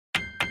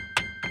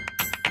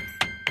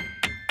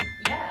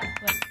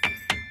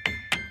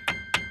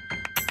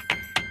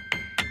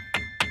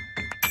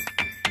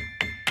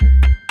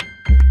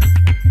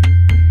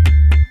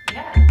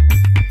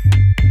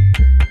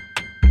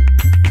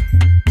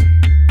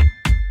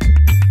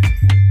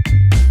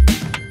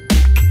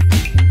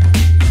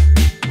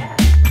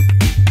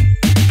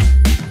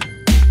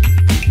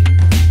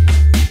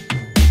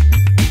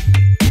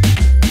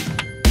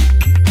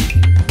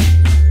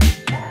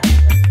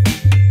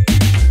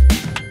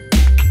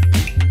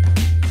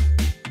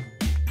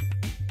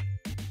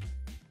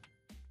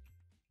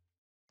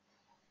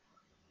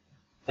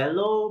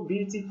Hello,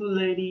 beautiful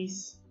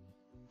ladies.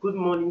 Good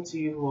morning to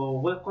you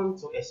all. Welcome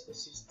to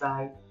Xclusive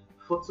Style.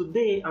 For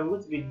today, I'm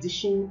going to be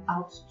dishing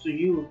out to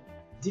you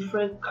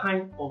different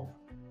kind of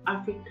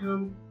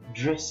African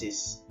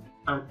dresses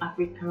and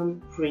African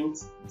print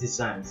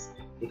designs.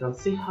 You can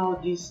see how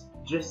these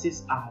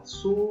dresses are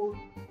so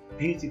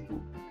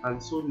beautiful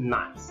and so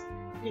nice.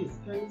 Please,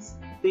 guys,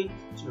 stay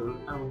tuned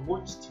and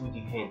watch till the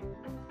end.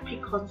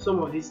 Pick out some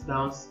of these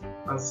styles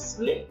and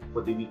slay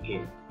for the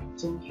weekend.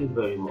 Thank you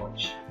very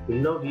much. We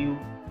love you.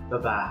 Bye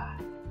bye.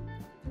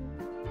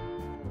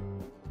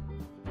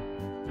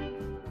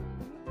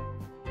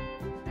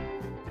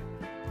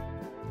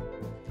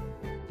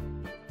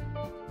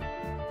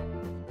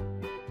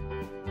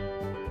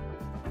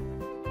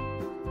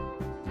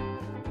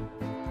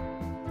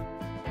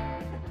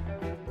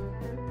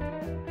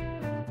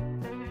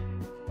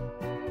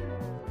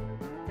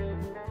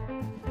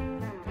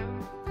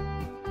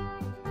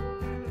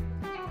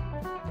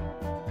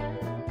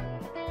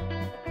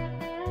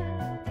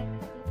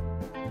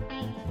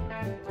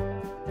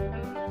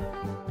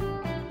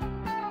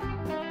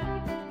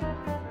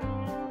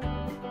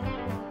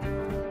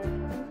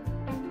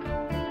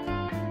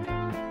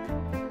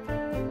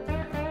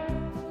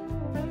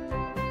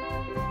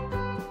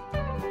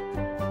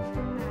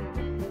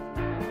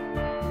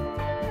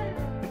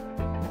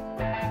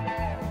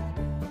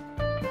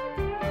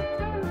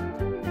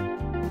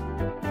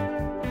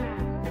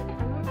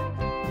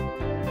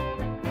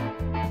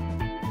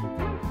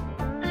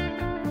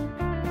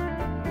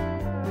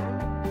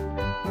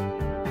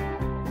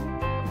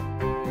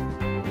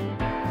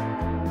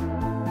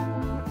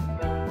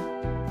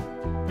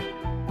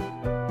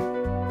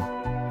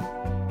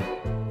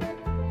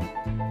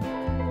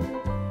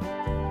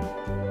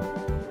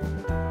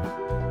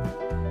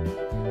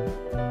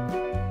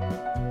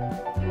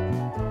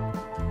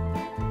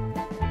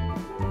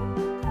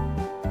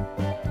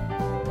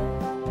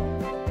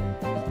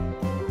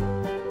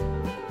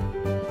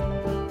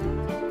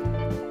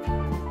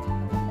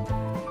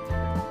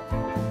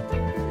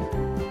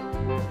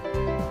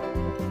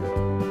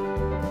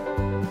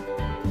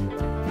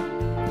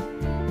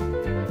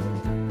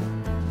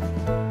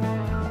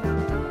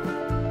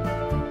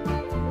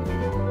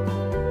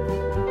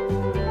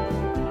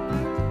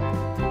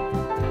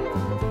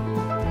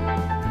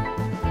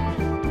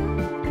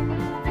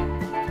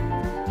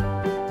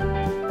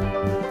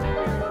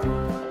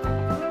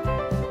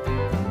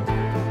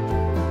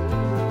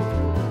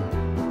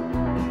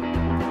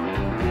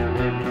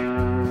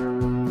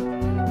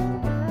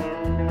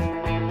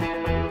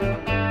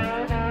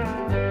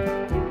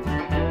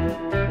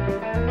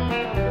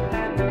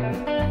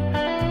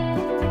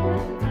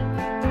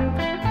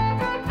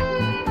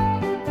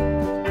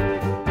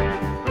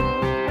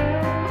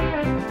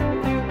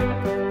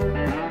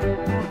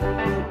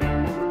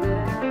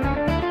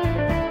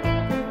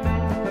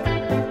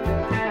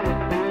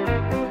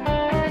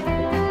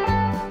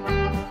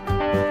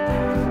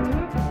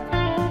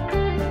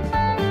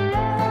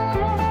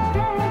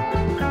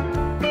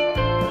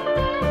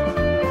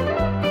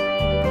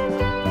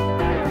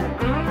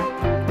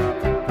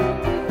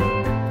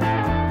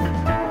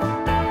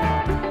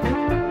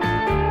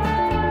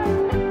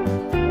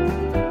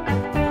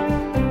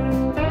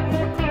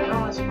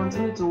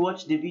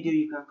 Watch the video,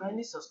 you can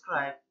kindly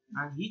subscribe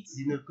and hit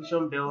the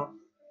notification bell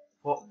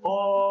for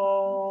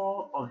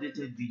all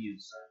updated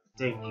videos.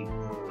 Thank you.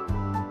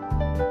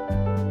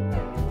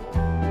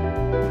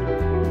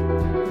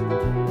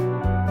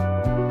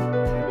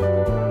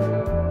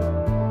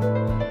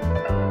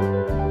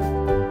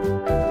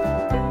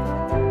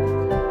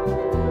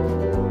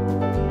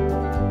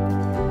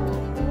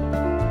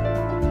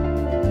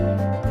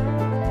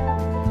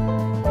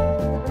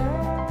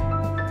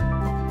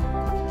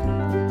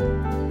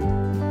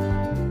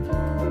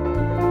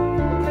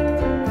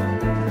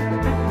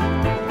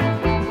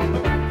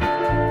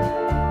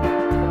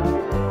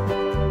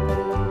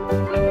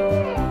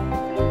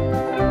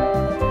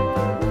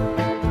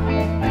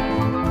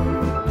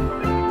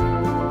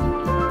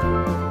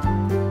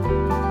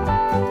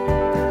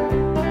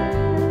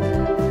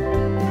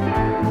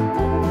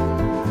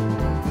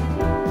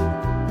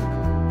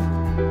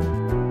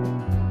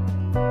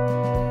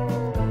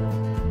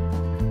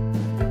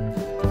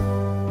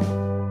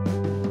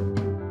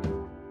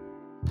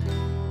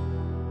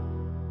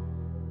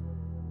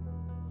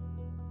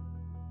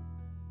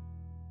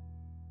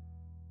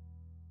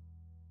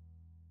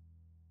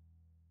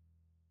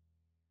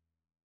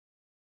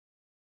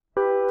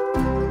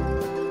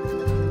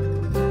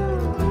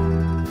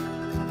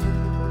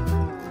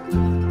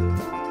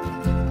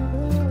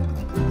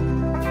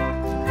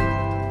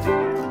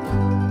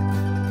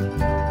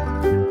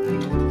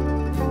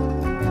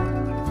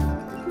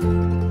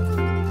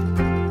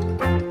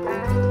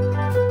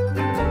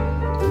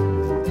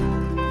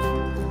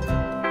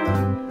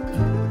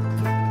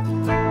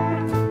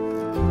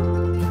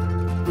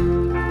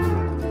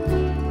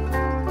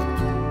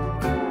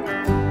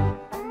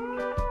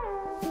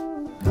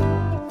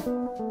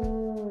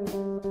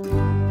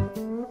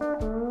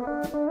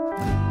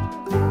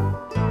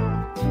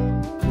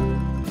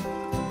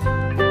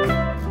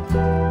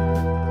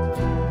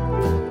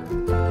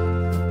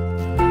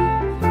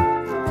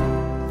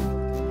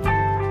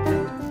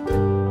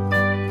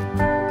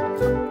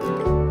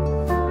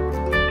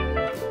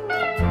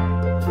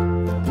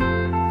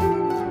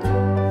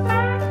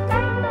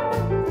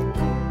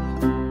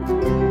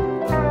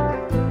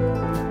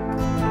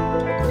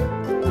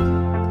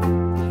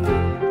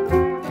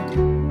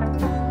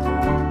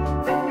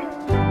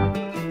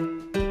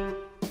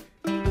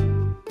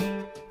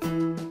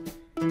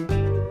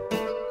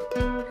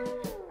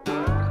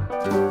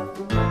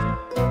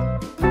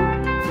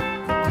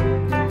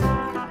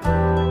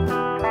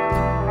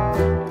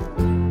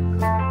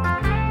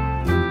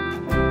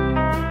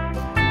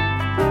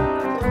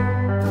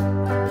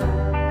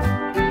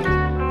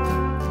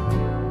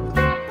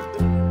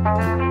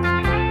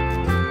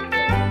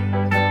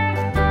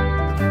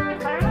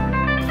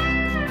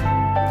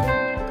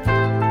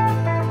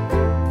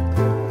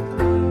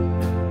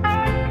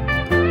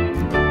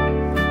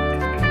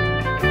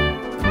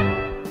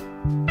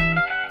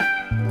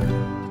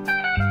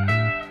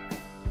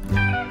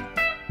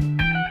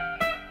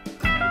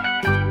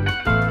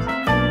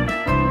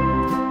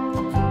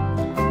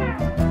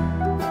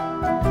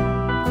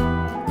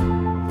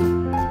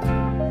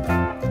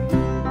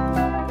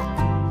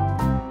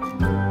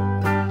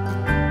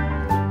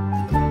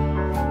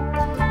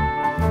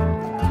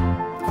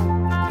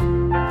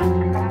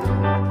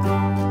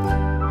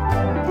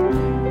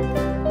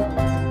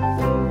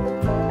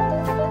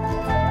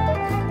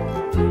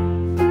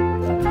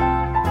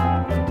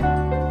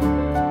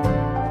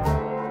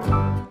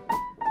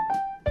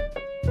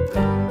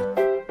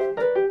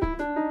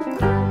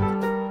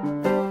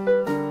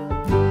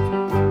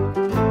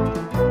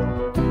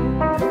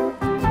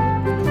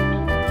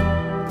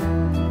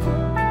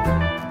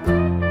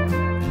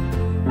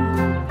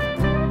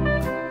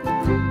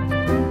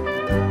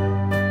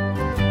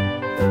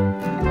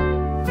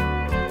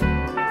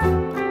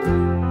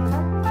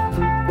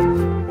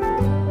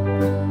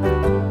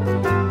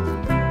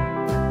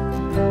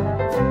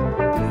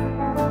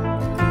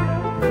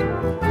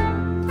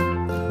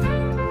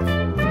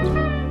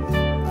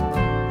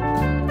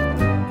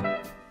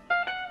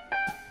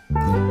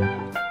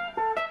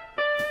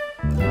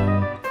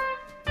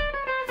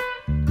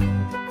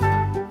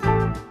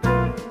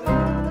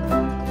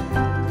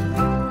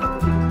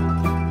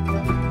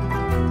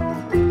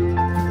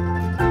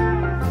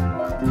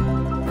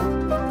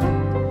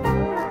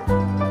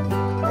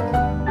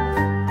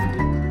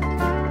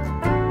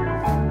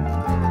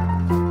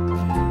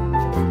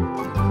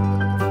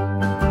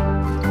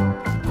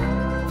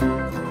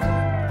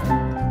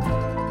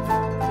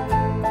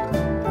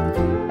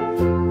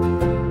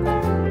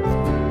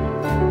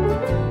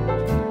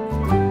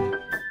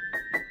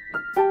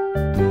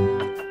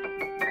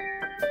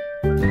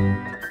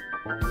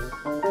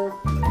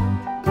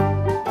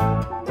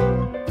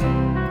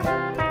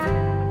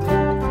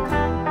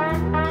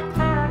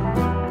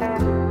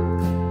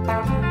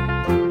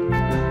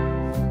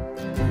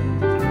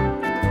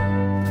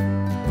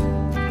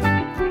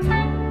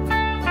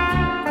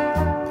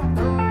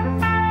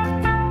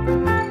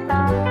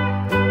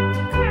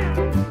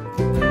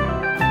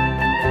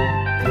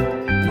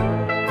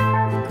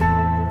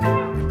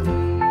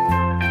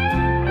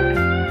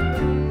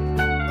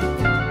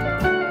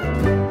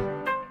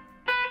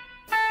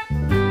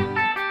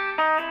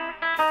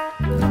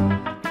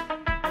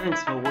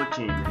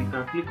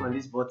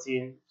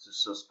 button to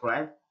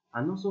subscribe,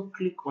 and also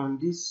click on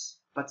this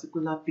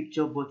particular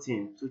picture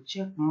button to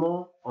check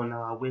more on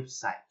our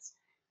website.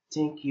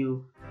 Thank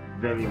you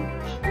very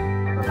much.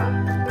 Bye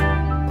bye.